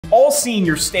You've all seen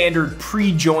your standard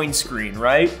pre-join screen,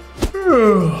 right?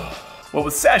 Well,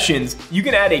 with Sessions, you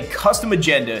can add a custom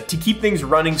agenda to keep things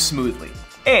running smoothly.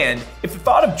 And if the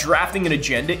thought of drafting an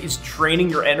agenda is draining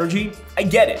your energy, I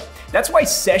get it. That's why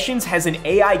Sessions has an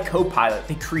AI copilot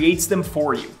that creates them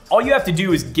for you. All you have to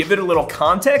do is give it a little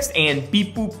context and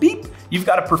beep, boop, beep, you've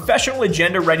got a professional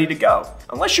agenda ready to go.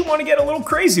 Unless you want to get a little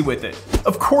crazy with it.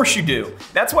 Of course you do.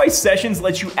 That's why Sessions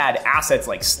lets you add assets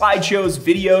like slideshows,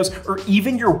 videos, or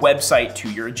even your website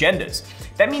to your agendas.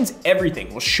 That means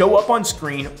everything will show up on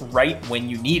screen right when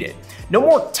you need it. No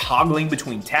more toggling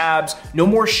between tabs, no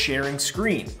more sharing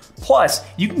screen. Plus,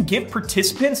 you can give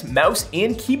participants mouse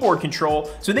and keyboard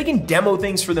control so they can demo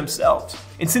things for themselves.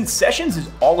 And since Sessions is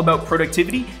all about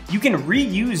productivity, you can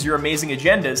reuse your amazing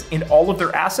agendas and all of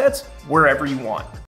their assets wherever you want.